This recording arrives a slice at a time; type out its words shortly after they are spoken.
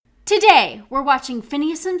Today, we're watching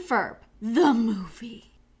Phineas and Ferb, the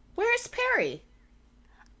movie. Where's Perry?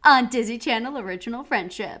 On Disney Channel Original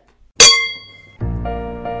Friendship.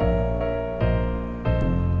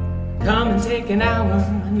 Come and take an hour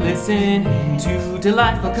and listen to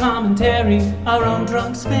delightful commentary. Our own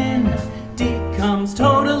drunk spin decomes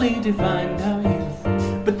totally defined our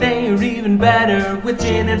youth. But they are even better with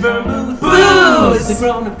gin and vermouth. Booze! It's the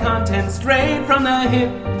grown-up content straight from the hip.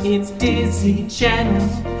 It's Disney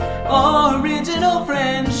Channel's Original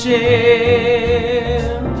Friendship.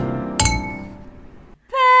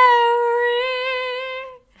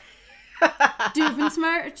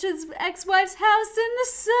 Doofenshmirtch's ex-wife's house in the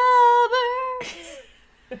suburbs.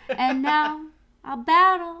 And now I'll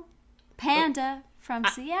battle Panda from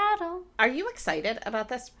Seattle. Are you excited about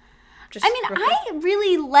this? I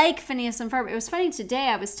really like Phineas and Ferb. It was funny today.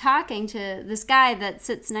 I was talking to this guy that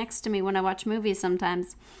sits next to me when I watch movies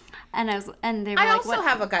sometimes. And they were I like, also what?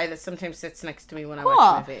 have a guy that sometimes sits next to me when I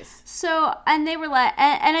watch movies. So, and they were like,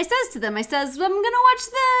 and I says to them, I'm going to watch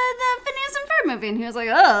the Phineas and Ferb movie. And he was like,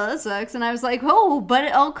 oh, that sucks. And I was like, oh,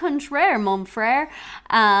 but au contraire, mon frère.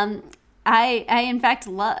 I in fact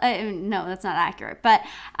love, no, that's not accurate, but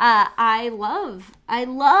I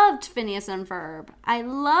loved Phineas and Ferb. I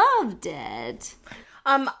loved it.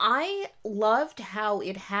 I loved how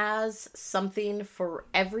it has something for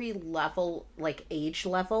every level, like age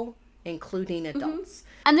level, including adults.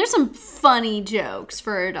 Mm-hmm. And there's some funny jokes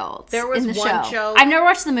for adults. There was in the one show. joke. I've never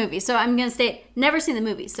watched the movie, so I'm going to say never seen the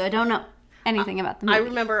movie, so I don't know anything about the movie. I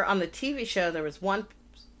remember on the TV show there was one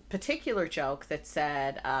particular joke that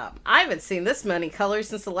said, I haven't seen this many colors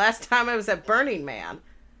since the last time I was at Burning Man.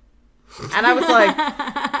 And I was like,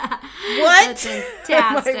 what? That's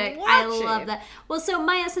fantastic. I watching? love that. Well, so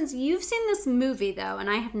Maya, since you've seen this movie though, and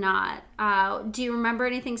I have not, do you remember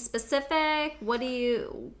anything specific? What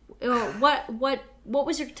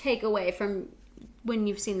was your takeaway from when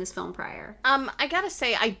you've seen this film prior? I gotta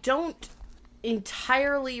say, I don't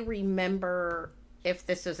entirely remember if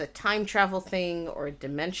this was a time travel thing or a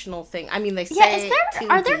dimensional thing. I mean, they say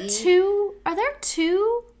are there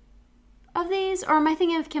two of these, or am I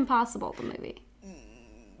thinking of Kim Possible, the movie?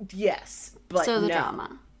 Yes, but so the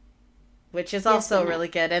drama, which is also really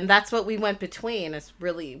good, and that's what we went between. Is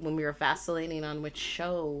really when we were vacillating on which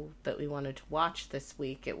show that we wanted to watch this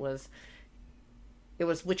week. It was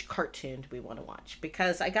which cartoon do we want to watch?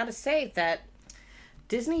 Because I got to say that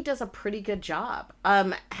Disney does a pretty good job.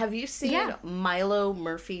 Have you seen Milo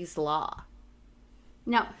Murphy's Law?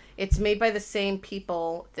 No. It's made by the same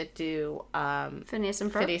people that do Phineas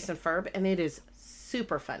and Ferb, and it is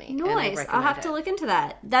super funny. Nice. I'll have to look into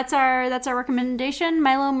that. That's our recommendation,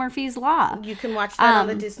 Milo Murphy's Law. You can watch that on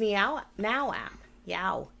the Disney Now app.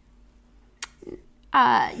 Yow.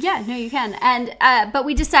 Yeah, no, you can. And but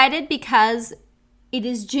we decided because it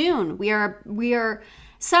is June. We are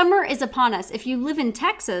summer is upon us. If you live in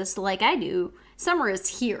Texas like I do, summer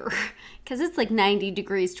is here because it's like 90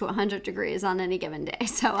 degrees to 100 degrees on any given day.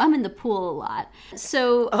 So I'm in the pool a lot.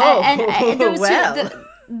 So and those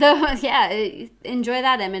enjoy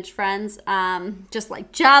that image, friends. Just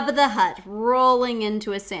like Jabba the Hutt rolling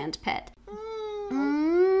into a sand pit.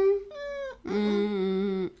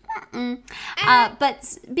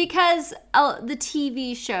 But because the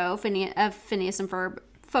TV show Phineas and Ferb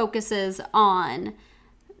focuses on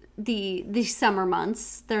the summer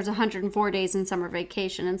months. There's 104 days in summer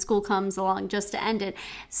vacation, and school comes along just to end it.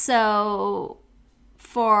 So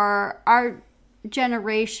for our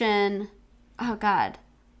generation,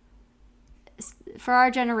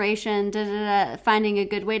 finding a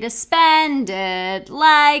good way to spend it,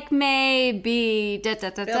 like maybe it's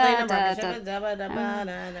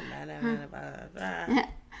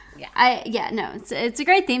a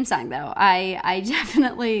great theme song though. I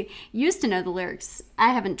definitely used to know the lyrics. I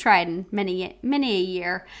haven't tried in many a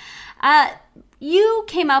year. You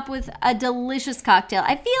came up with a delicious cocktail.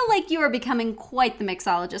 I feel like you are becoming quite the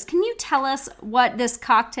mixologist. Can you tell us what this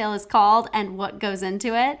cocktail is called and what goes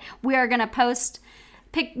into it? We are going to post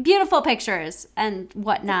beautiful pictures and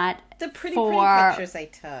whatnot. The pretty pictures I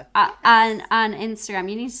took. On Instagram.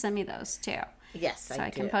 You need to send me those too. Yes, so I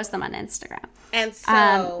can post them on Instagram. And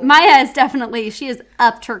so Maya is she has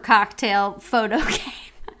upped her cocktail photo game.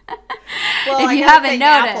 Well, if you haven't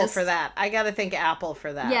noticed, Apple for that. I gotta thank Apple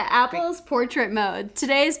for that. Yeah, Apple's portrait mode.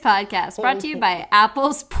 Today's podcast brought to you by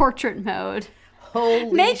Apple's portrait mode.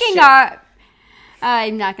 Holy shit.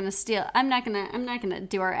 I'm not gonna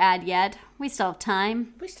do our ad yet. We still have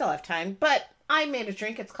time. But I made a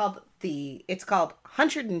drink. It's called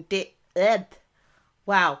 100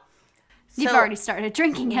 Wow. You've already started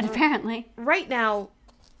drinking it, apparently. Right now,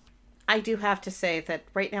 I do have to say that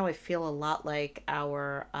right now I feel a lot like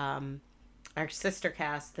our sister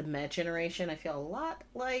cast, the Med Generation. I feel a lot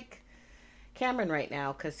like Cameron right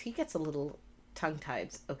now because he gets a little tongue-tied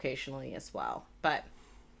occasionally as well. But,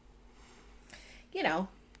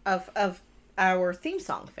 of our theme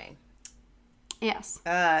song fame. Yes.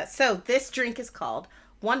 So this drink is called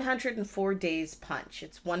 104 Days Punch.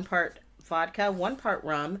 It's 1 part vodka, 1 part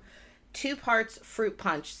rum, 2 parts fruit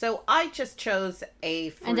punch. So I just chose a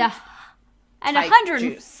fruit and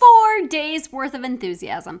 104 days worth of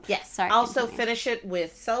enthusiasm. Yes. Sorry. Also finish it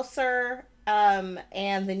with seltzer, and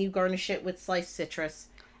then you garnish it with sliced citrus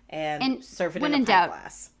and serve it in a pint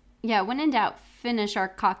glass. Yeah, when in doubt, finish our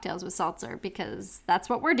cocktails with seltzer because that's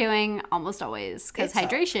what we're doing almost always because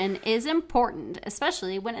hydration is important,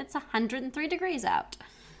 especially when it's 103 degrees out.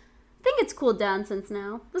 I think it's cooled down since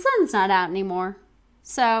now. The sun's not out anymore.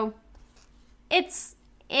 So it's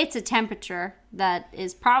a temperature that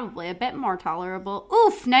is probably a bit more tolerable.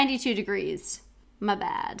 Oof, 92 degrees. My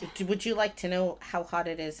bad. Would you like to know how hot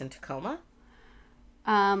it is in Tacoma?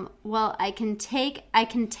 Well, I can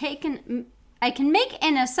make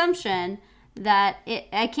an assumption that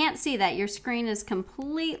I can't see that. Your screen is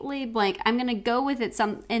completely blank. I'm going to go with it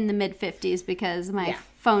in the mid 50s because my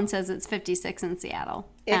phone says it's 56 in Seattle.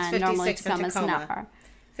 It's 56 normally in Tacoma's Tacoma. not far.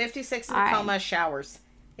 56 in Tacoma, showers.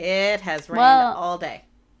 It has rained all day.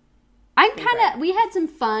 We had some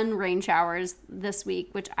fun rain showers this week,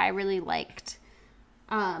 which I really liked.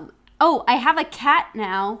 I have a cat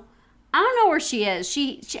now. I don't know where she is.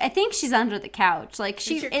 She I think she's under the couch. Like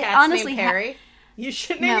Is your cat's honestly name Perry? You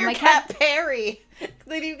should name your cat Perry.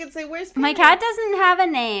 Then you can say, "Where's Perry?" My cat doesn't have a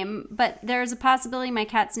name, but there's a possibility my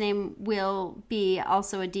cat's name will be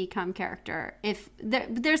also a DCOM character. If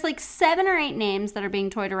there's like 7 or 8 names that are being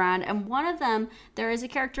toyed around, and one of them there is a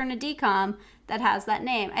character in a DCOM that has that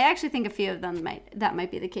name. I actually think a few of them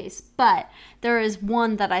might be the case, but there is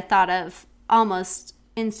one that I thought of almost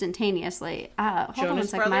instantaneously. Hold on one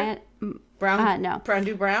second. Brown? No.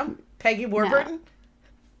 Brown? Peggy Warburton?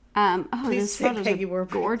 No. Please say Peggy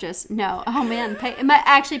Warburton. Gorgeous. No. Oh, man.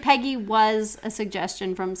 Actually, Peggy was a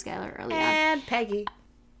suggestion from Skylar early on. And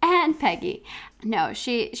Peggy. No,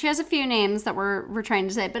 she has a few names that we're trying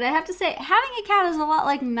to say. But I have to say, having a cat is a lot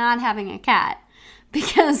like not having a cat.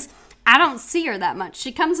 Because I don't see her that much.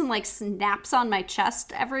 She comes and, like, snaps on my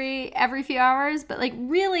chest every few hours. But, like,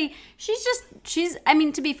 really,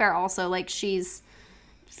 to be fair also, like, she's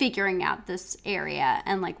figuring out this area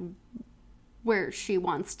and, like, where she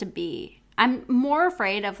wants to be. I'm more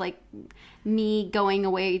afraid of, like, me going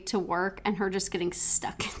away to work and her just getting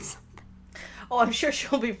stuck in something. Oh, I'm sure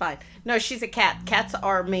she'll be fine. No, she's a cat. Cats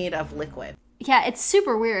are made of liquid. Yeah, it's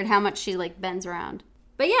super weird how much she, like, bends around.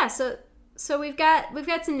 But yeah, so we've got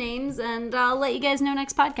some names, and I'll let you guys know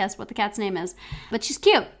next podcast what the cat's name is. But she's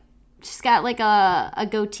cute. She's got, like, a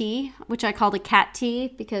goatee, which I called a cat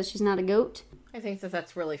tee because she's not a goat. I think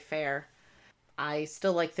that's really fair. I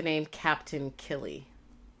still like the name Captain Killy.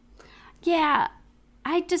 Yeah,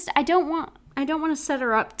 I don't want to set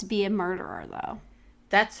her up to be a murderer though.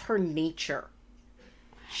 That's her nature.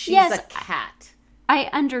 She's a cat. I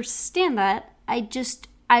understand that.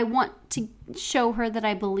 I want to show her that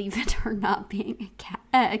I believe in her not being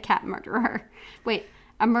a cat murderer. Wait,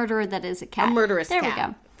 a murderer that is a cat. A murderous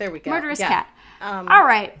cat. There we go. Murderous cat. All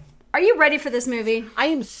right. Are you ready for this movie? I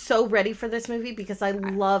am so ready for this movie because I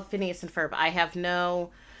love Phineas and Ferb.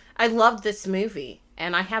 I love this movie,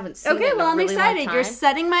 and I haven't seen it in a really long time. I'm excited. You're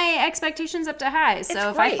setting my expectations up to high, so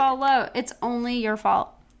if I fall low, it's only your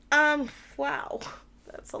fault. Wow.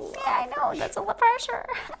 That's a lot. Yeah, I know. That's a lot of pressure.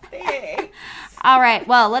 Thanks. All right.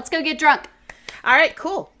 Well, let's go get drunk. All right,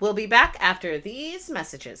 cool. We'll be back after these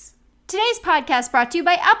messages. Today's podcast brought to you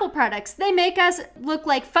by Apple Products. They make us look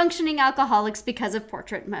like functioning alcoholics because of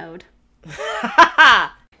portrait mode.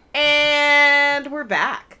 And we're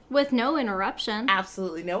back. With no interruption.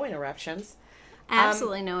 Absolutely no interruptions.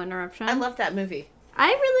 Absolutely no interruption. I love that movie. I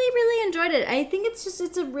really, really enjoyed it. I think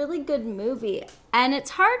it's a really good movie. And it's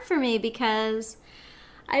hard for me because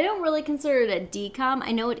I don't really consider it a DCOM.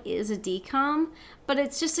 I know it is a DCOM, but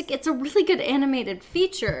it's just like, it's a really good animated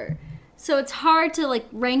feature. So it's hard to, like,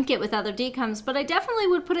 rank it with other DCOMs, but I definitely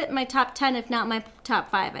would put it in my top 10, if not my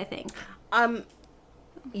top 5, I think.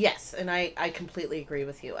 Yes, and I completely agree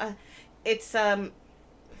with you. It's, the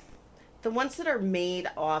ones that are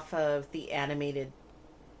made off of the animated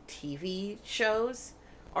TV shows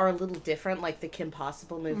are a little different, like the Kim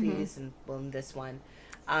Possible movies and this one.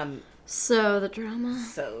 So the drama.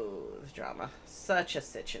 Such a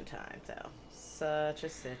stitch in time, though. Such a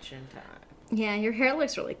stitch in time. Yeah, your hair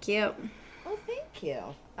looks really cute. Oh, thank you.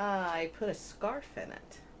 I put a scarf in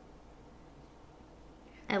it.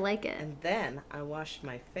 I like it. And then I washed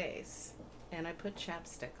my face and I put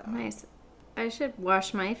chapstick on. Nice. I should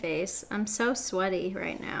wash my face. I'm so sweaty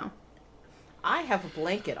right now. I have a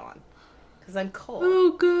blanket on because I'm cold.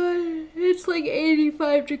 Oh, God. It's like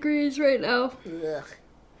 85 degrees right now. Ugh.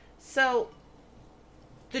 So,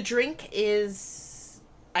 the drink is,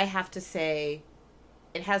 I have to say,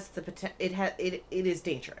 it has the potential. It is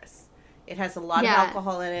dangerous. It has a lot of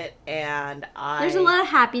alcohol in it, and there's a lot of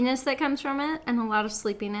happiness that comes from it, and a lot of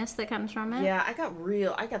sleepiness that comes from it. Yeah, I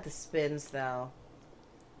got the spins though.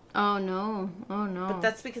 Oh no! Oh no! But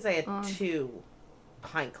that's because I had 2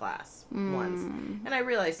 pint glass ones, and I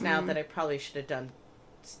realize now that I probably should have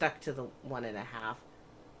stuck to the 1.5.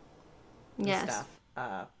 Yes.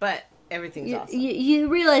 Stuff. But everything's awesome. You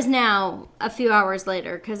realize now, a few hours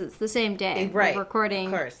later, because it's the same day. Right. We're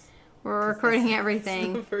recording. Of course. We're recording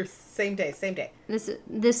everything. Same day.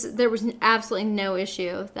 This there was absolutely no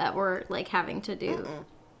issue that we're like having to do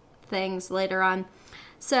things later on.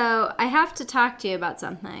 So I have to talk to you about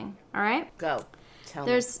something. All right? Go. Tell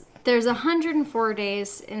me. There's 104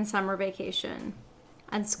 days in summer vacation,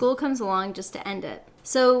 and school comes along just to end it.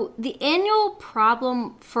 So the annual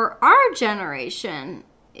problem for our generation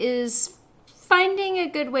is finding a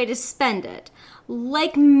good way to spend it.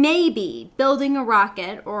 Like maybe building a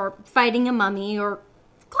rocket or fighting a mummy or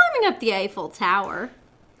climbing up the Eiffel Tower.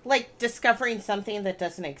 Like discovering something that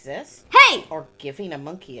doesn't exist? Hey! Or giving a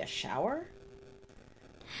monkey a shower?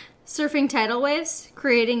 Surfing tidal waves,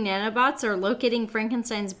 creating nanobots, or locating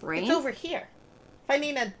Frankenstein's brain? It's over here.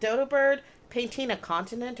 Finding a dodo bird, painting a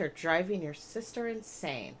continent, or driving your sister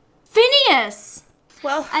insane. Phineas!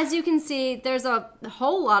 Well, as you can see, there's a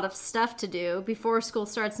whole lot of stuff to do before school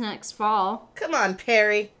starts next fall. Come on,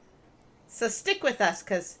 Perry. So stick with us,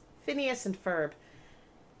 because Phineas and Ferb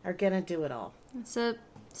are going to do it all. So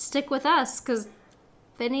stick with us, because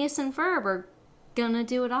Phineas and Ferb are going to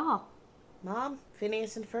do it all. Mom,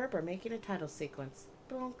 Phineas and Ferb are making a title sequence.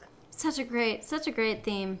 Bonk. Such a great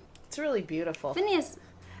theme. It's really beautiful. Phineas.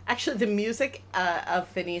 Actually, the music of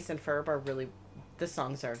Phineas and Ferb are really... The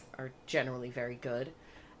songs are generally very good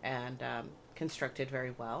and constructed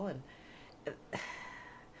very well. And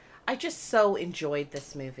I just so enjoyed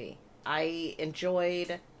this movie. I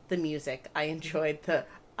enjoyed the music. I enjoyed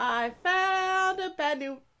I found a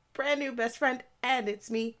brand new best friend, and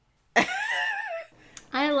it's me.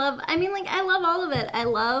 I love all of it. I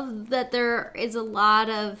love that there is a lot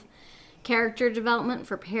of character development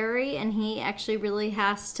for Perry, and he actually really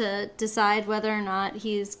has to decide whether or not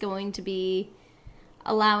he's going to be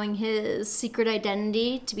allowing his secret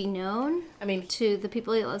identity to be known. To the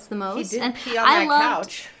people he loves the most. He did pee on that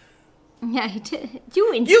couch. Yeah, he did.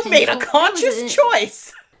 You made a conscious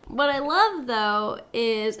choice. What I love, though,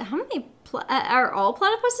 is how many... are all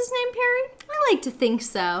platypuses named Perry? I like to think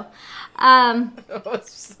so. I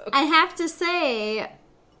have to say,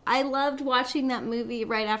 I loved watching that movie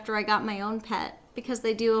right after I got my own pet, because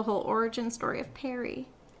they do a whole origin story of Perry.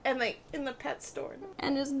 And in the pet store.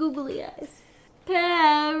 And his googly eyes.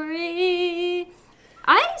 Perry!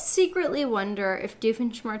 I secretly wonder if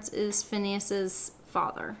Doofenshmirtz is Phineas's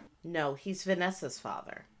father. No, he's Vanessa's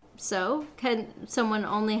father. So, can someone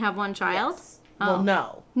only have one child? Yes. Well,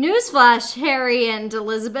 no. Newsflash, Harry and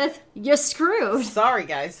Elizabeth, you're screwed. Sorry,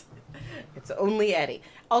 guys. It's only Eddie.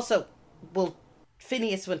 Also,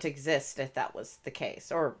 Phineas wouldn't exist if that was the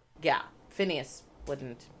case. Or, yeah, Phineas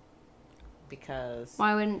wouldn't, because...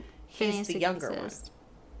 Why wouldn't Phineas the younger exist?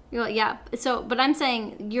 Well, yeah, but I'm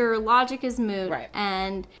saying your logic is moot. Right.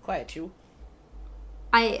 And... Quiet, you.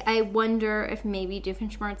 I wonder if maybe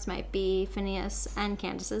Doofenshmirtz might be Phineas and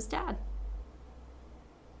Candace's dad.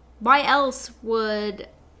 Why else would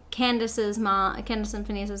Candace and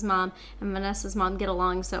Phineas's mom and Vanessa's mom get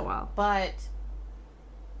along so well? But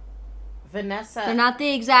Vanessa... They're not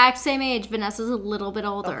the exact same age. Vanessa's a little bit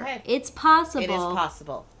older. Okay. It's possible. It is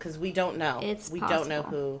possible, because we don't know. We don't know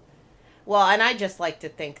who... Well, and I just like to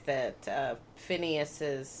think that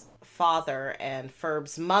Phineas's father and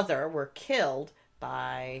Ferb's mother were killed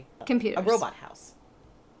by... computers. A robot house.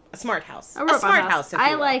 A smart house. A smart house, if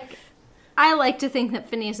I you will. I like to think that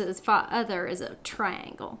Phineas's father is a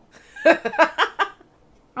triangle.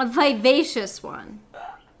 A vivacious one.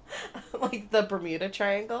 Like the Bermuda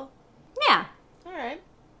Triangle? Yeah. All right.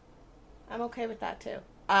 I'm okay with that, too.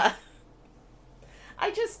 I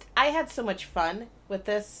had so much fun with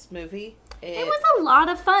this movie. It was a lot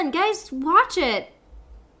of fun. Guys, watch it.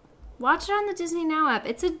 Watch it on the Disney Now app.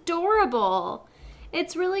 It's adorable.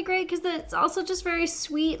 It's really great because it's also just very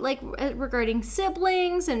sweet, like regarding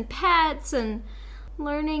siblings and pets and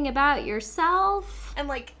learning about yourself. And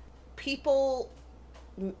like people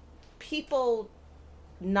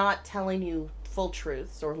not telling you full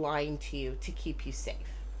truths or lying to you to keep you safe.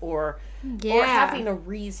 Or Yeah. having a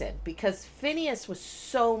reason, because Phineas was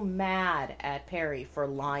so mad at Perry for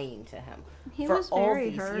lying to him. He for was all very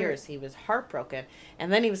these hurt. years. He was heartbroken.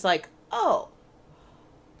 And then he was like, oh,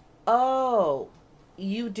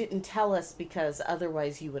 you didn't tell us because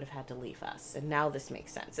otherwise you would have had to leave us. And now this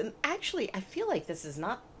makes sense. And actually, I feel like this is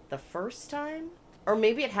not the first time, or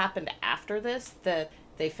maybe it happened after this, that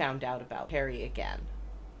they found out about Perry again.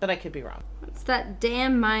 But I could be wrong. It's that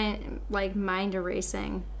damn mind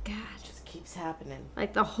erasing. God. It just keeps happening.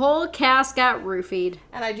 Like the whole cast got roofied.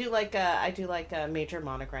 And I do like a Major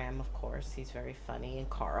Monogram, of course. He's very funny, and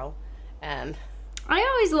Carl. And I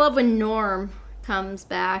always love when Norm comes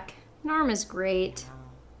back. Norm is great.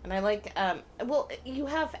 and I like you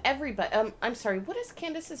have everybody. I'm sorry, what is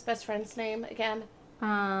Candace's best friend's name again?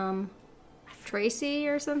 Tracy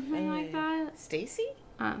or something like that. Stacy?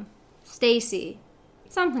 Stacy.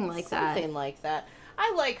 Something like that. Something like that.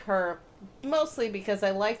 I like her mostly because I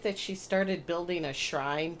like that she started building a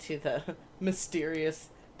shrine to the mysterious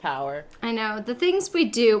power. I know. The things we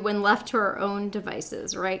do when left to our own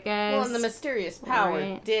devices, right, guys? Well, and the mysterious power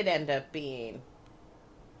Right. did end up being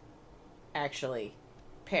actually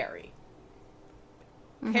Perry.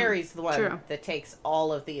 Perry's the one True. that takes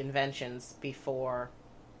all of the inventions before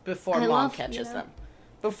I Mom love, catches you know, them.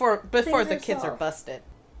 Before things the are kids are solved. busted.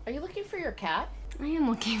 Are you looking for your cat? I am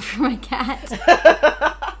looking for my cat.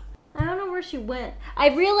 I don't know where she went. I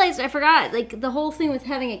realized I forgot. Like, the whole thing with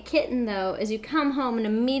having a kitten, though, is you come home and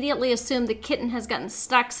immediately assume the kitten has gotten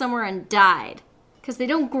stuck somewhere and died. Because they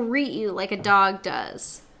don't greet you like a dog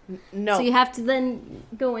does. No. So you have to then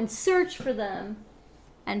go and search for them.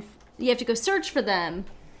 And you have to go search for them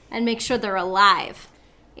and make sure they're alive.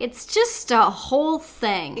 It's just a whole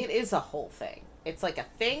thing. It is a whole thing. It's like a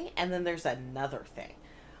thing, and then there's another thing.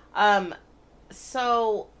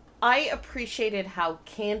 So I appreciated how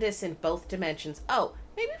Candace in both dimensions. Oh,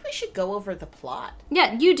 maybe we should go over the plot.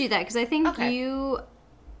 Yeah, you do that, because I think Okay.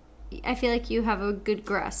 I feel like you have a good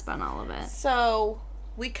grasp on all of it. So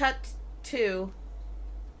we cut to.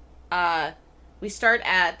 We start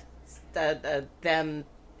at them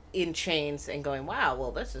in chains and going, wow,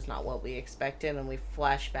 well, this is not what we expected. And we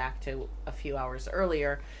flash back to a few hours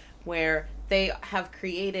earlier where they have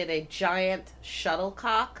created a giant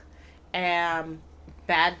shuttlecock and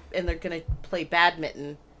they're going to play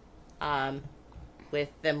badminton with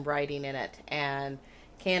them riding in it. And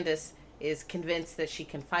Candace is convinced that she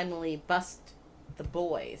can finally bust the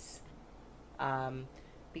boys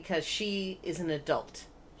because she is an adult.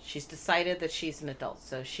 She's decided that she's an adult.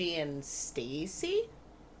 So she and Stacy,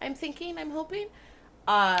 I'm hoping.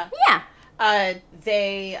 Yeah.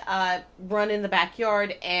 They run in the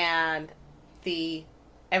backyard, and the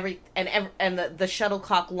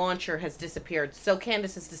shuttlecock launcher has disappeared. So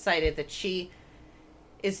Candace has decided that she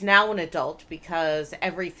is now an adult because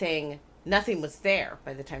nothing was there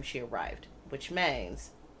by the time she arrived, which means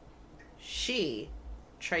she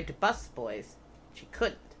tried to bust the boys. She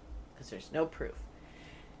couldn't because there's no proof.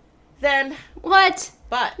 Then What?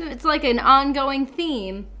 But It's like an ongoing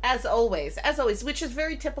theme. as always, which is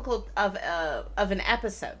very typical of an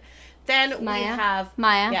episode. Then we Maya? have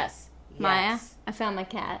Maya? Yes. Maya, Yes. I found my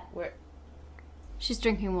cat. Where She's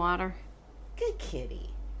drinking water. good kitty.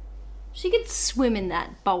 She could swim in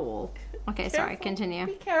that bowl. Okay, sorry, Careful. continue.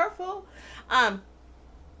 Be careful.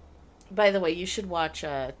 By the way, you should watch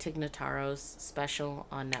Tig Notaro's special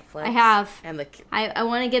on Netflix. I have. And I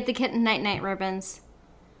want to get the kitten night ribbons.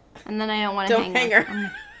 And then I don't want to don't hang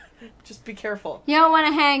her. Just be careful. You don't want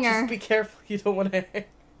to hang her. Just be careful. You don't want to hang.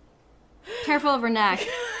 Careful of her neck.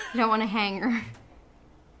 You don't want to hang her.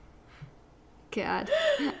 God.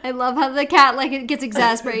 I love how the cat, like, it gets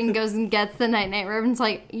exasperated and goes and gets the night ribbons.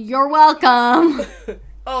 Like, you're welcome.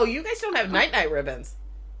 Oh, you guys don't have night ribbons.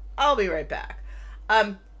 I'll be right back.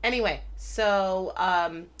 Anyway, so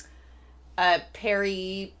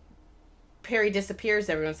Perry disappears.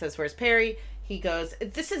 Everyone says, "Where's Perry?" He goes,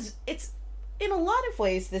 it's in a lot of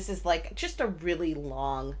ways, this is like just a really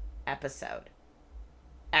long episode,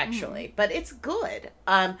 actually, but it's good.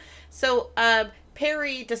 So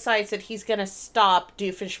Perry decides that he's going to stop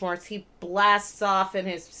Doofenshmirtz. He blasts off in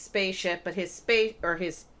his spaceship, but his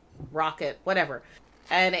rocket, whatever.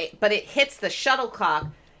 But it hits the shuttlecock,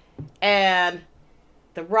 and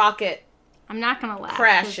the rocket I'm not going to laugh.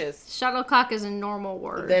 crashes. Shuttlecock is a normal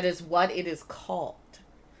word. That is what it is called.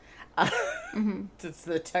 It's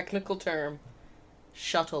the technical term.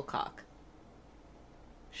 Shuttlecock.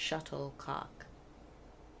 Shuttlecock.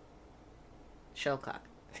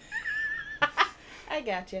 I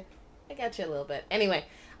got you a little bit. Anyway,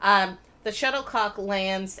 the shuttlecock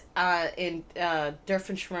lands in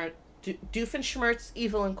Doofenshmirtz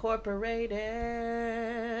Evil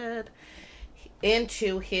Incorporated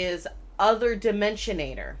into his other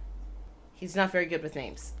Dimensionator. He's not very good with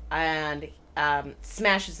names. And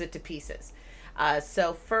smashes it to pieces.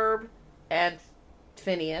 So Ferb and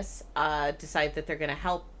Phineas decide that they're going to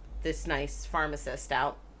help this nice pharmacist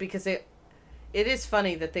out, because it is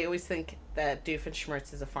funny that they always think that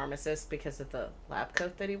Doofenshmirtz is a pharmacist because of the lab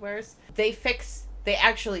coat that he wears. They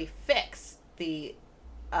actually fix the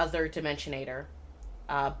other Dimensionator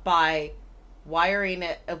by wiring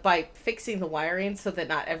it, by fixing the wiring so that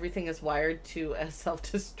not everything is wired to a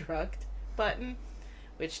self-destruct button,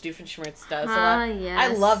 which Doofenshmirtz does a lot. Yes.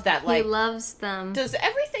 I love that. Like, he loves them. Does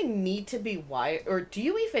everything need to be wired, or do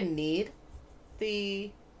you even need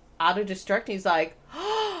the auto-destruct? And he's like,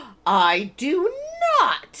 oh, I do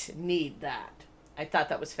not need that. I thought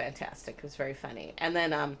that was fantastic. It was very funny. And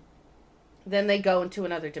then they go into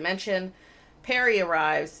another dimension. Perry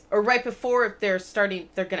arrives, or right before they're going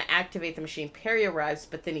to activate the machine, Perry arrives,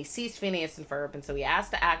 but then he sees Phineas and Ferb, and so he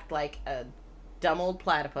has to act like a dumb old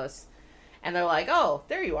platypus. And they're like, oh,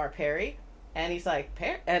 there you are, Perry. And he's like,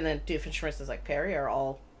 Perry? And then Doofenshmirtz is like, Perry are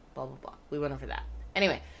all blah, blah, blah. We went over that.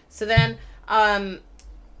 Anyway, so then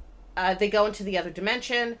they go into the other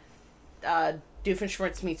dimension.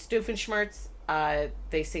 Doofenshmirtz meets Doofenshmirtz.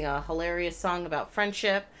 They sing a hilarious song about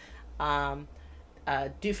friendship.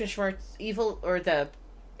 Doofenshmirtz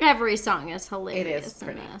Every song is hilarious. It is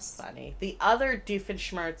pretty funny. The other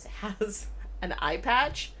Doofenshmirtz has an eye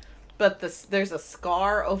patch, but there's a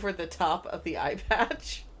scar over the top of the eye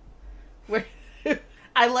patch. Where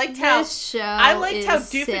I liked how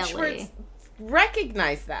Doofenshmirtz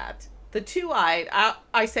recognized that. The two-eyed,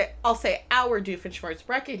 I'll say our Doofenshmirtz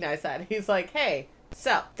recognized that. He's like, hey.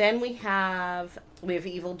 So then we have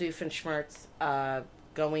evil Doofenshmirtz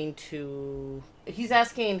going to. He's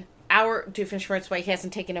asking our Doofenshmirtz why he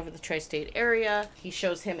hasn't taken over the tri-state area. He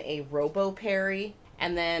shows him a Robo Perry,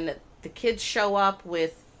 and then the kids show up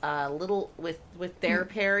with their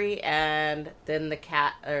Perry, and then the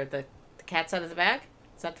cat's out of the bag.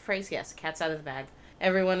 Is that the phrase? Yes, cat's out of the bag.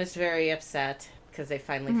 Everyone is very upset because they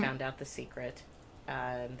finally found out the secret.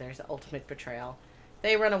 And there's ultimate betrayal.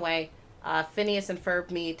 They run away. Phineas and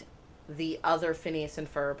Ferb meet the other Phineas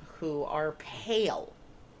and Ferb, who are pale.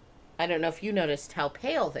 I don't know if you noticed how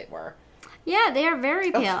pale they were. Yeah, they are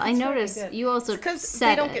very pale. I noticed. You also because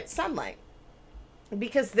they don't get sunlight.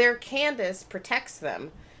 Because their Candace protects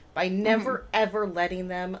them by never ever letting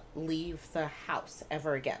them leave the house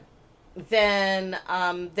ever again. Then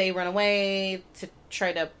they run away to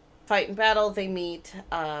try to fight in battle. They meet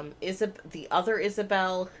the other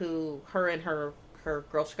Isabel, who her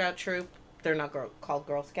Girl Scout troop. They're not called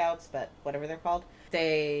Girl Scouts, but whatever they're called.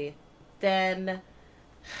 They then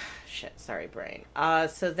sorry brain.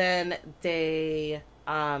 So then they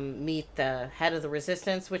meet the head of the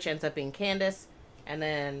resistance, which ends up being Candace. And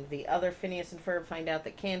then the other Phineas and Ferb find out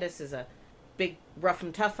that Candace is a big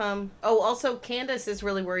rough-em tough-em. Oh, also Candace is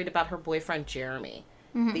really worried about her boyfriend Jeremy.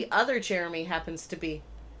 The other Jeremy happens to be,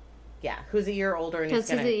 who's a year older, and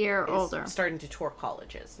he's starting to tour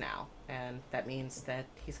colleges now, and that means that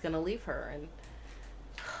he's going to leave her. And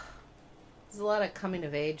there's a lot of coming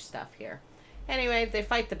of age stuff here. Anyway, they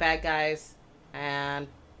fight the bad guys, and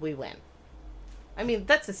we win. I mean,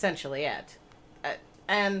 that's essentially it.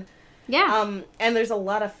 And there's a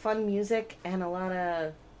lot of fun music and a lot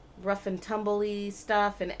of rough and tumbley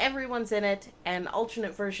stuff, and everyone's in it, and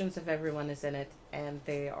alternate versions of everyone is in it, and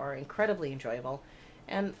they are incredibly enjoyable.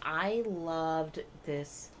 And I loved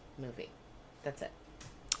this movie. That's it.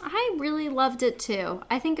 I really loved it too.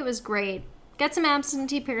 I think it was great. Get some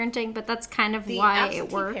absentee parenting, but that's kind of why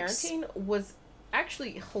it works. The absentee parenting was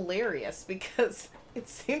actually hilarious because it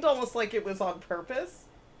seemed almost like it was on purpose.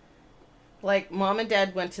 Like, Mom and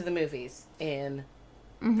Dad went to the movies in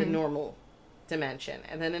the normal dimension.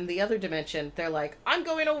 And then in the other dimension, they're like, I'm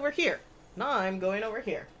going over here. No, I'm going over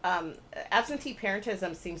here. Absentee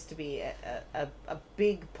parentism seems to be a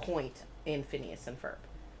big point in Phineas and Ferb.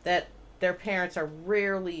 That their parents are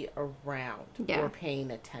rarely around or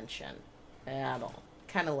paying attention at all.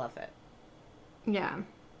 Kind of love it. Yeah.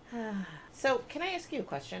 So, can I ask you a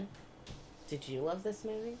question? Did you love this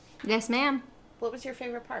movie? Yes, ma'am. What was your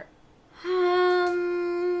favorite part?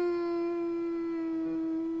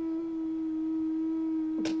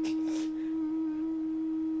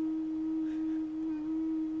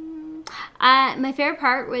 My favorite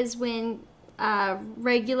part was when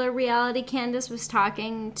regular reality Candace was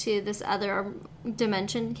talking to this other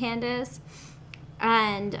dimension Candace,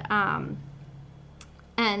 and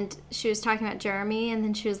she was talking about Jeremy, and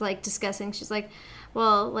then she was like discussing. She's like,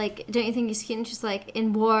 well, like, don't you think he's cute? And she's like,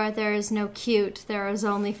 in war, there is no cute, there is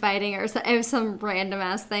only fighting, or so, it was some random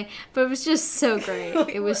ass thing. But it was just so great.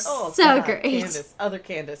 It was great. Candace, other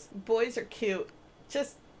Candace. Boys are cute.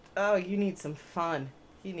 Just, you need some fun.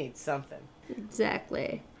 You need something.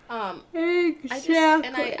 Exactly. I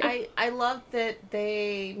love that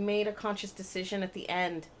they made a conscious decision at the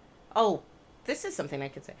end. Oh, this is something I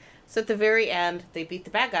could say. So at the very end, they beat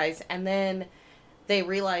the bad guys, and then they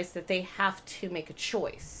realize that they have to make a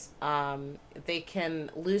choice. They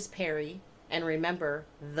can lose Perry and remember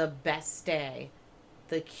the best day,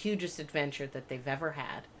 the hugest adventure that they've ever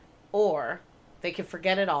had, or they can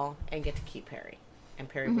forget it all and get to keep Perry, and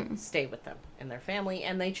Perry would stay with them and their family,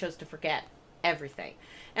 and they chose to forget everything.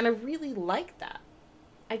 And I really liked that.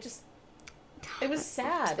 It was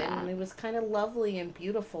sad, and it was kind of lovely and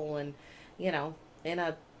beautiful, and, you know, in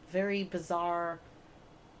a very bizarre,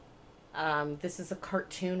 this is a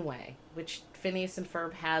cartoon way, which Phineas and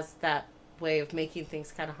Ferb has that way of making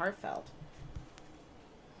things kind of heartfelt.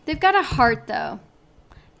 They've got a heart, though.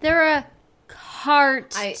 They're a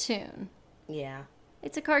cartoon. Yeah.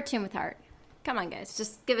 It's a cartoon with heart. Come on, guys.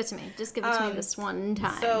 Just give it to me. Just give it to me this one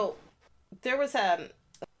time. So, there was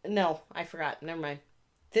no, I forgot. Never mind.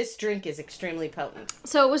 This drink is extremely potent.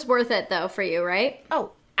 So it was worth it, though, for you, right?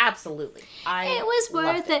 Oh, absolutely. It was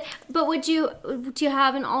worth it. But do you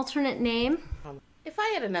have an alternate name? If I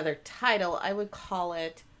had another title, I would call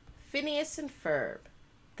it Phineas and Ferb,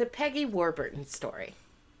 the Peggy Warburton story.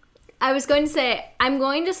 I was going to say, I'm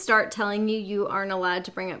going to start telling you aren't allowed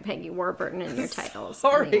to bring up Peggy Warburton in your titles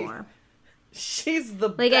anymore. She's the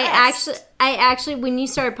like, best. I actually, when you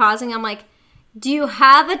started pausing, I'm like, do you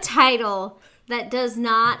have a title that does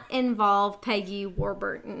not involve Peggy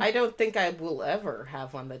Warburton? I don't think I will ever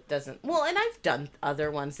have one that doesn't. Well, and I've done other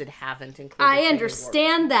ones that haven't included I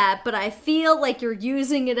understand that, but I feel like you're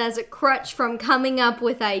using it as a crutch from coming up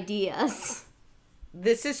with ideas.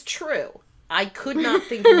 This is true. I could not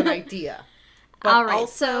think of an idea. But all right,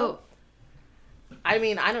 also, so... I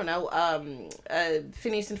mean, I don't know,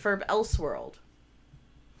 Phineas and Ferb Elseworld.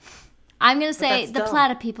 I'm going to say The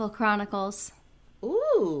Platypeople Chronicles.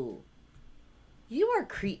 Ooh. You are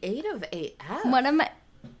creative AF.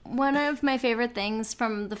 One of my favorite things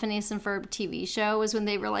from the Phineas and Ferb TV show was when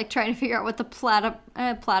they were like trying to figure out what the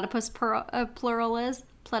platypus plural is.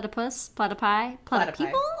 Platypus, platypi,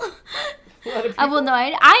 platypeople. Well, no,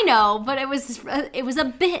 I know, but it was a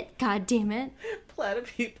bit. God damn it,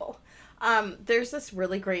 platypeople. There's this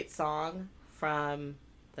really great song from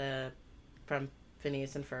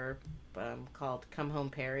Phineas and Ferb called "Come Home,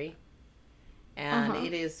 Perry." And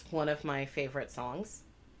it is one of my favorite songs.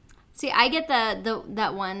 See, I get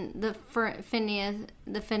that one, the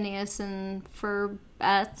Phineas and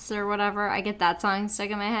Ferbettes or whatever. I get that song stuck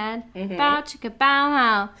in my head. Bow chicka bow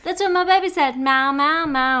wow. That's what my baby said. Meow meow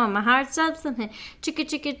meow. And my heart stops something. Chicka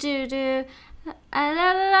chicka doo doo. La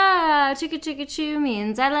la la. Chicka chicka choo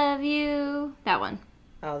means I love you. That one.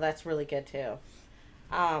 Oh, that's really good too.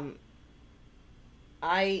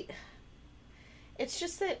 It's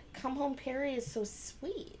just that Come Home Perry is so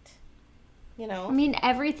sweet. You know? I mean,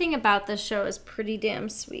 everything about this show is pretty damn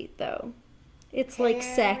sweet, though. It's Perry, like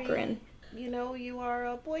saccharine. You know, you are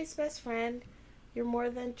a boy's best friend. You're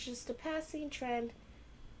more than just a passing trend.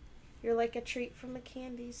 You're like a treat from a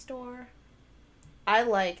candy store. I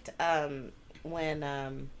liked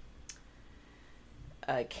when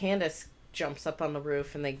Candace jumps up on the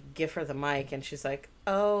roof and they give her the mic and she's like,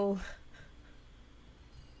 oh...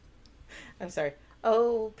 I'm sorry.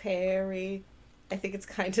 Oh, Perry, I think it's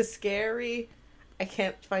kind of scary. I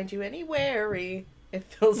can't find you anywhere. It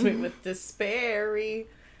fills me with despair.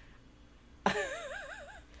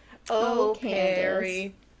 Oh,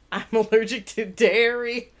 Perry, I'm allergic to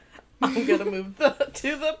dairy. I'm going to move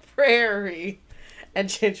to the prairie and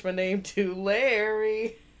change my name to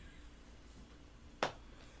Larry.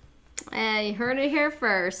 You heard it here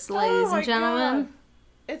first, ladies and gentlemen. God.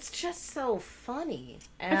 It's just so funny.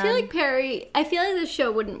 And I feel like the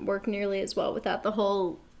show wouldn't work nearly as well without the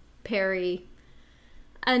whole Perry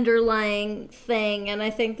underlying thing, and I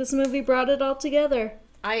think this movie brought it all together.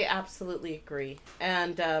 I absolutely agree.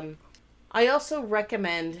 And I also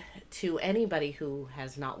recommend to anybody who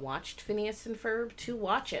has not watched Phineas and Ferb to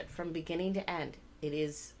watch it from beginning to end. It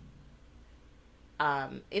is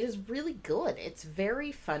really good. It's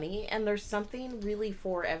very funny, and there's something really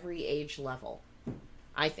for every age level.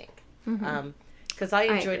 I think. Because I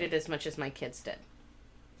enjoyed it as much as my kids did.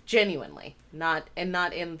 Genuinely. Not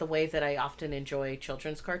in the way that I often enjoy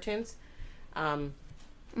children's cartoons. Yeah.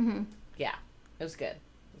 It was good.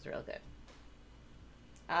 It was real good.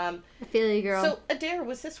 I feel you, girl. So, Adair,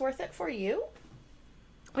 was this worth it for you?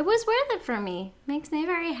 It was worth it for me. Makes me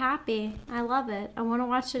very happy. I love it. I want to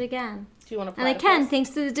watch it again. Do you want to And I can, thanks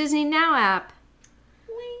to the Disney Now app.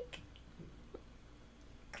 Clink.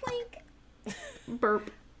 Clink.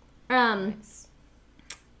 Burp. Nice.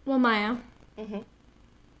 Well, Maya, Mm-hmm.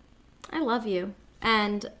 I love you.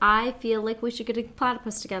 And I feel like we should get a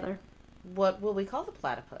platypus together. What will we call the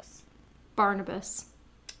platypus? Barnabas.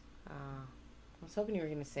 I was hoping you were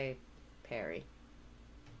going to say Perry.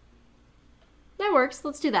 That works.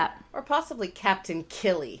 Let's do that. Or possibly Captain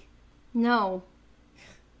Killy. No.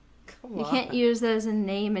 Come You on. can't use that as a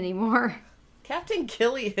name anymore. Captain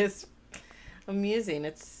Killy is amusing.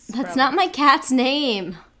 That's not my cat's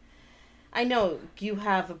name. I know you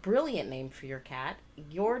have a brilliant name for your cat.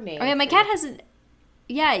 Your name. Oh yeah, my cat has a...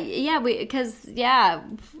 we You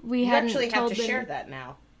hadn't actually have told to them- share that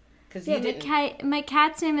now. Because Yeah, you didn't. my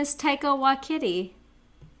cat's name is Taika Waititi.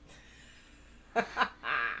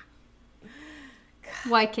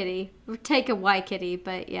 Waititi. Taika Waititi,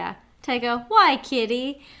 but yeah. Taika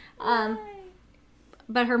Waititi.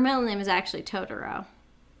 But her middle name is actually Totoro.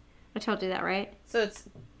 I told you that, right? So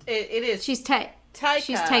it is. She's Taika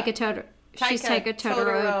Totoro. She's Taika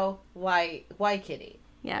Totoro. Waititi.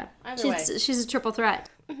 Yeah. Either way. She's a triple threat.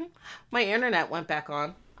 My internet went back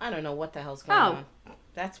on. I don't know what the hell's going on.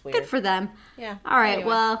 That's weird. Good for them. Yeah. All right, Anyway,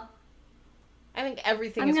 well, I think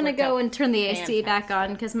everything. I'm going to worked go out and turn the AC back fantastic.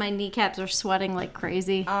 on because my kneecaps are sweating like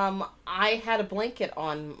crazy. I had a blanket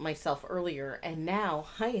on myself earlier, and now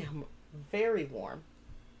I am very warm.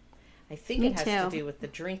 I think Me it has too. to do with the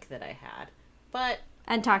drink that I had. But,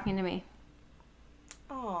 And talking to me.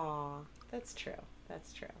 aw, that's true.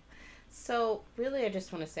 That's true. So, really, I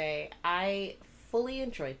just want to say I fully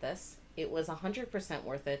enjoyed this. It was 100%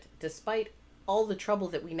 worth it, despite all the trouble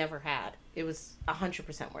that we never had. It was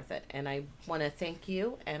 100% worth it. And I want to thank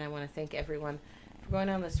you, and I want to thank everyone for going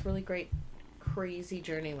on this really great, crazy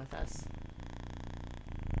journey with us.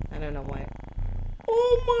 I don't know why.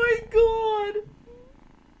 Oh my god!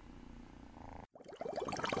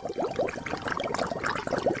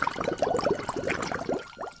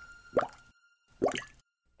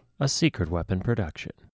 A Secret Weapon production.